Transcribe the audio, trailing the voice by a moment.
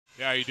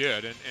Yeah, he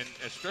did, and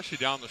especially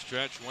down the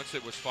stretch, once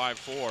it was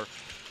 5-4,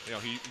 you know,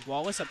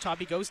 Wallace up top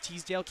he goes.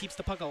 Teasdale keeps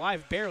the puck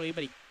alive, barely,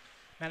 but he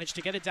managed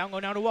to get it down, go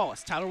now to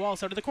Wallace. Tyler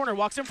Wallace out of the corner,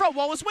 walks in front.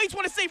 Wallace waits,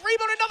 what a save,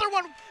 rebound, another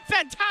one.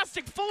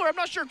 Fantastic Fuller, I'm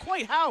not sure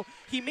quite how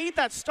he made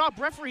that stop.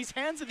 Referee's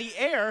hands in the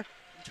air.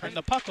 Turn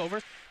the puck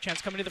over.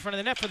 Chance coming to the front of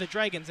the net for the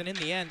Dragons, and in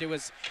the end, it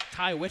was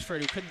Ty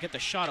Whitford who couldn't get the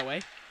shot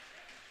away.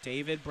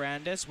 David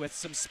Brandis with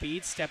some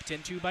speed, stepped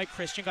into by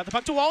Christian, got the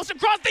puck to Wallace,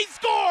 across, they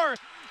score!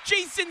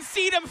 Jason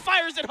Siedem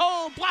fires it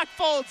home.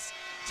 Blackfalds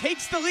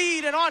takes the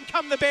lead, and on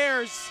come the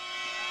Bears.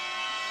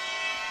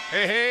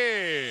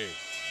 Hey!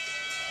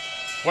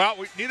 Well,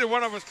 neither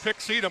one of us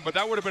picked Siedem, but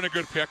that would have been a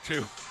good pick,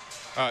 too.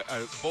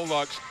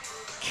 Bulldogs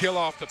kill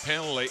off the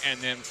penalty, and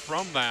then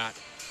from that,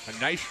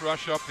 a nice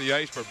rush up the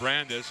ice where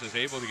Brandis is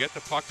able to get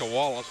the puck to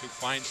Wallace, who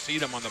finds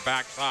Siedem on the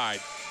backside.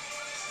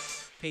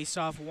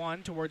 Face-off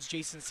one towards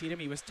Jason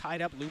Siedem. He was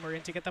tied up. Loomer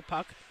in to get the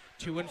puck.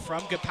 To and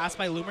from. Good pass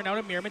by Loomer. Now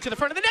to Meerman to the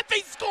front of the net. They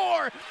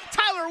score!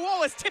 Tyler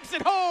Wallace tips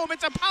it home.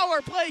 It's a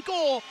power play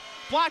goal.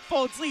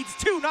 Blackfalds leads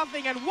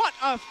 2-0, and what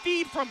a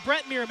feed from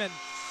Brett Meerman.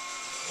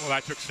 Well,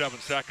 that took 7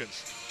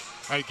 seconds.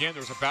 Again,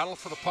 there was a battle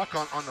for the puck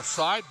on the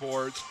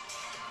sideboards.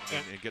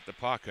 And get the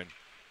puck. And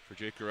for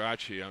Jake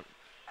Garachi, I'm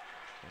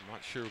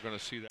not sure we're going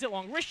to see that.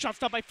 Long wrist shot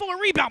stopped by Fuller.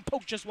 Rebound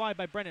poked just wide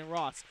by Brennan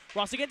Ross.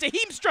 Ross again to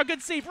Hiemstra.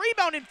 Good save.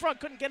 Rebound in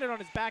front. Couldn't get it on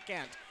his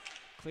backhand.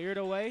 Cleared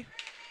away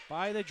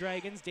by the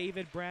Dragons.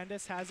 David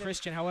Brandis has it.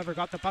 Christian, however,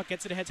 got the puck.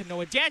 Gets it ahead to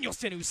Noah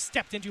Danielson, who's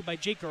stepped into by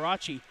Jake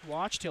Garachi.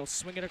 Watched. He'll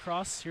swing it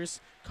across.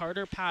 Here's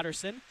Carter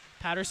Patterson.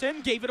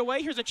 Patterson gave it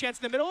away. Here's a chance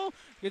in the middle.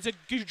 It's a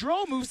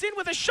Gaudreau moves in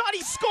with a shot.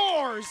 He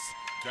scores!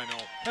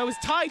 Daneault. That was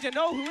Ty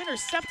Daneault who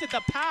intercepted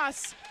the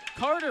pass.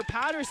 Carter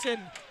Patterson.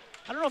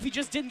 I don't know if he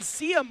just didn't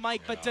see him,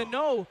 Mike, but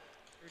Daneault.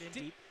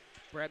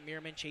 Brett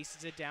Meerman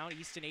chases it down.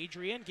 Easton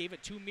Adrian gave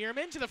it to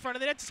Meerman to the front of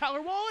the net to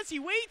Tyler Wallace. He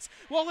waits.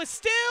 Wallace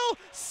still.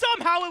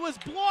 Somehow it was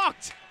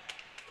blocked.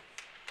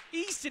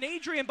 Easton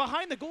Adrian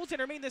behind the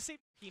goaltender made the save.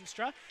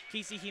 Hiemstra.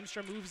 Kasey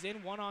Hiemstra moves in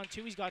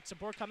 1-on-2. He's got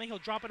support coming. He'll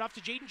drop it off to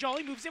Jayden.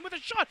 Joly moves in with a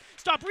shot.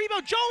 Stop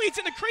rebound. Joly, it's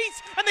in the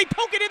crease, and they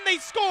poke it in. They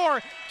score.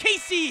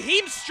 Kasey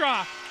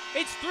Hiemstra.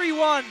 It's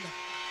 3-1.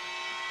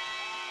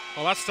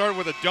 Well, that started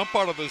with a dump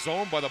out of the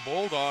zone by the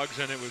Bulldogs,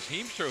 and it was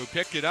Hiemstra who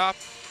picked it up.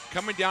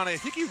 Coming down, I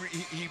think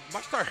he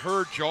must have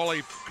heard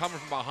Joly coming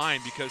from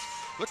behind, because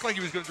it looked like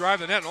he was going to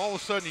drive the net, and all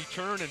of a sudden he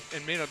turned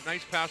and made a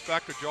nice pass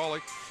back to Joly.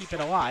 Keep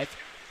it alive.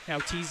 Now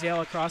Teasdale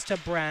across to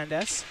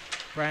Brandis.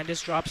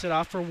 Brandis drops it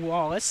off for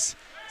Wallace.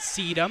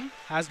 Siedem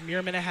has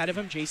Meerman ahead of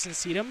him. Jason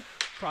Siedem.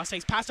 Cross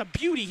ice pass, a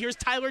beauty. Here's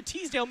Tyler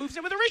Teasdale, moves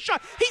in with a wrist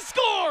shot. He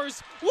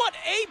scores! What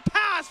a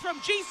pass from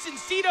Jason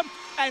Siedem,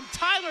 and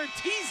Tyler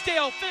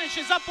Teasdale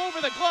finishes up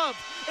over the glove.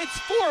 It's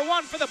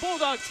 4-1 for the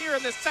Bulldogs here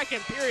in the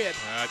second period.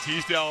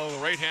 Teasdale, the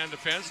right-hand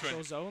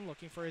defenseman. Zone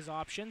looking for his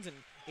options, and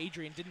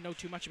Adrian didn't know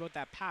too much about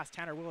that pass.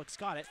 Tanner Willick's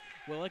got it.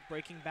 Willick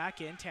breaking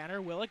back in.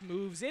 Tanner Willick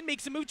moves in,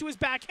 makes a move to his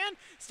backhand.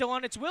 Still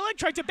on its Willick,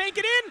 tried to bank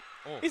it in.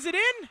 Oh. Is it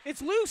in?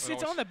 It's loose.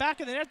 It's on the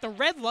back of the net. The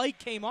red light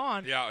came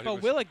on,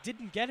 but Willick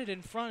didn't get it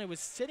in front. It was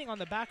sitting on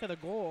the back of the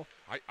goal.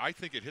 I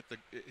think it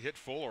hit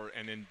Fuller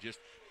and then just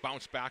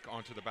bounced back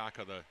onto the back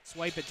of the...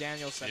 Swipe at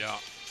Danielson. Yeah.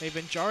 They've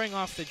been jarring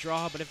off the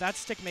draw, but if that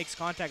stick makes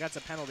contact, that's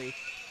a penalty.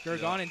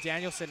 Gurgon and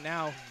Danielson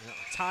now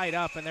tied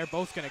up, and they're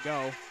both going to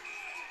go.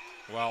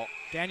 Well,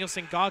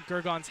 Danielson got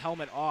Gurgon's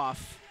helmet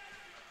off.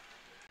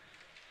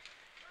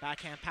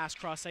 Backhand pass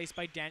cross ice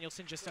by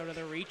Danielson, just out of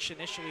the reach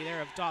initially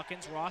there of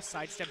Dawkins. Ross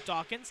sidesteps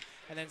Dawkins,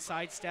 and then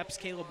sidesteps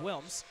Caleb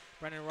Wilms.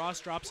 Brennan Ross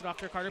drops it off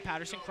to Carter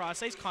Patterson,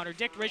 cross ice. Connor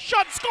Dick, wrist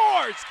shot,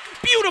 scores!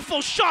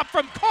 Beautiful shot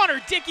from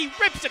Connor Dick. He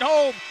rips it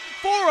home.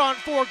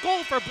 4-on-4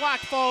 goal for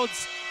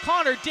Blackfalds.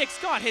 Connor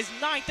Dick's got his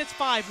 9th. It's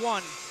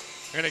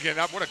 5-1. And again,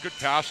 what a good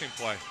passing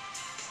play.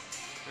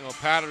 You know,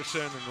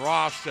 Patterson and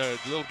Ross, a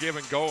little give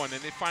and go, and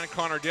then they find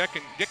Connor Dick,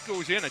 and Dick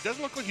goes in. It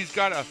doesn't look like he's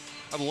got a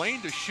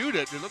lane to shoot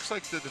it. It looks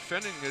like the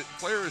defending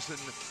player is in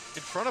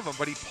front of him,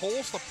 but he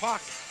pulls the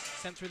puck.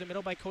 Sent through the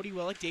middle by Cody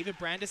Willick. David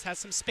Brandis has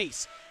some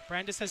space.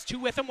 Brandis has two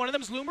with him. One of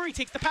them's Loomer. He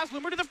takes the pass.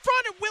 Loomer to the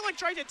front, and Willick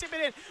tries to tip it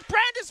in.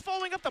 Brandis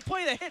following up the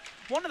play that hit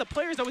one of the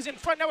players that was in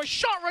front. Now a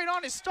shot right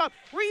on his stop.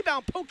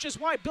 Rebound poked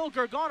just wide. Bill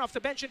Gurgon off the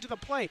bench into the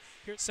play.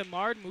 Here's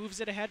Simard, moves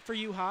it ahead for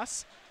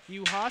Juhas.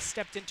 Juhas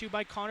stepped into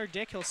by Connor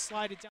Dick. He'll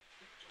slide it down.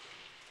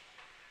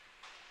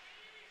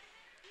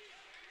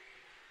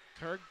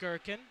 Kirk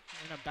Gherkin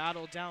in a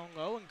battle down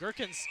low, and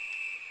Gherkin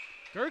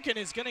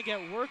is going to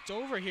get worked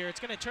over here. It's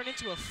going to turn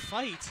into a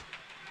fight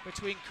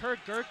between Kirk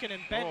Gherkin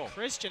and Ben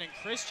Christian, and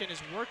Christian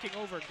is working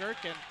over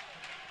Gherkin.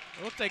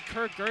 It looked like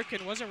Kirk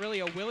Gherkin wasn't really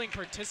a willing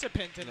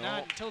participant in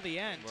that until the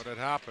end. But it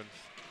happens.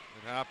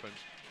 It happens.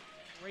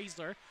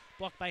 Raisler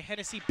blocked by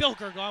Hennessy. Bill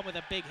Gurgon with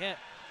a big hit.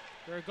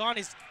 Gurgon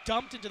is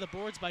dumped into the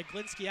boards by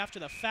Glinski after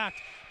the fact.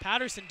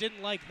 Patterson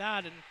didn't like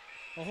that, and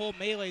the whole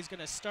melee is going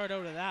to start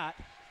out of that.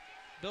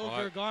 Bill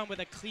Gurgon with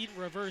a clean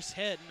reverse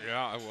hit.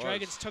 Yeah, it was.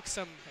 Dragons took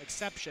some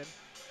exception.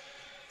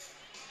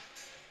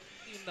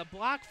 And the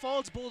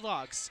Blackfalds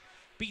Bulldogs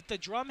beat the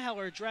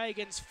Drumheller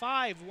Dragons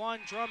 5-1.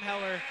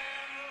 Drumheller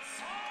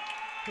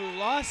who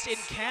lost in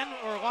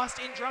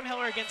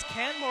Drumheller against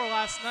Canmore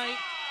last night.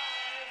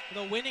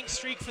 The winning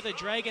streak for the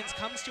Dragons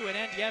comes to an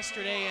end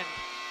yesterday, and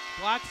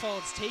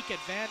Blackfalds take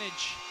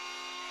advantage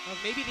of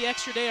maybe the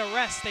extra day of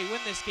rest. They win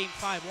this game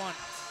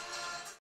 5-1.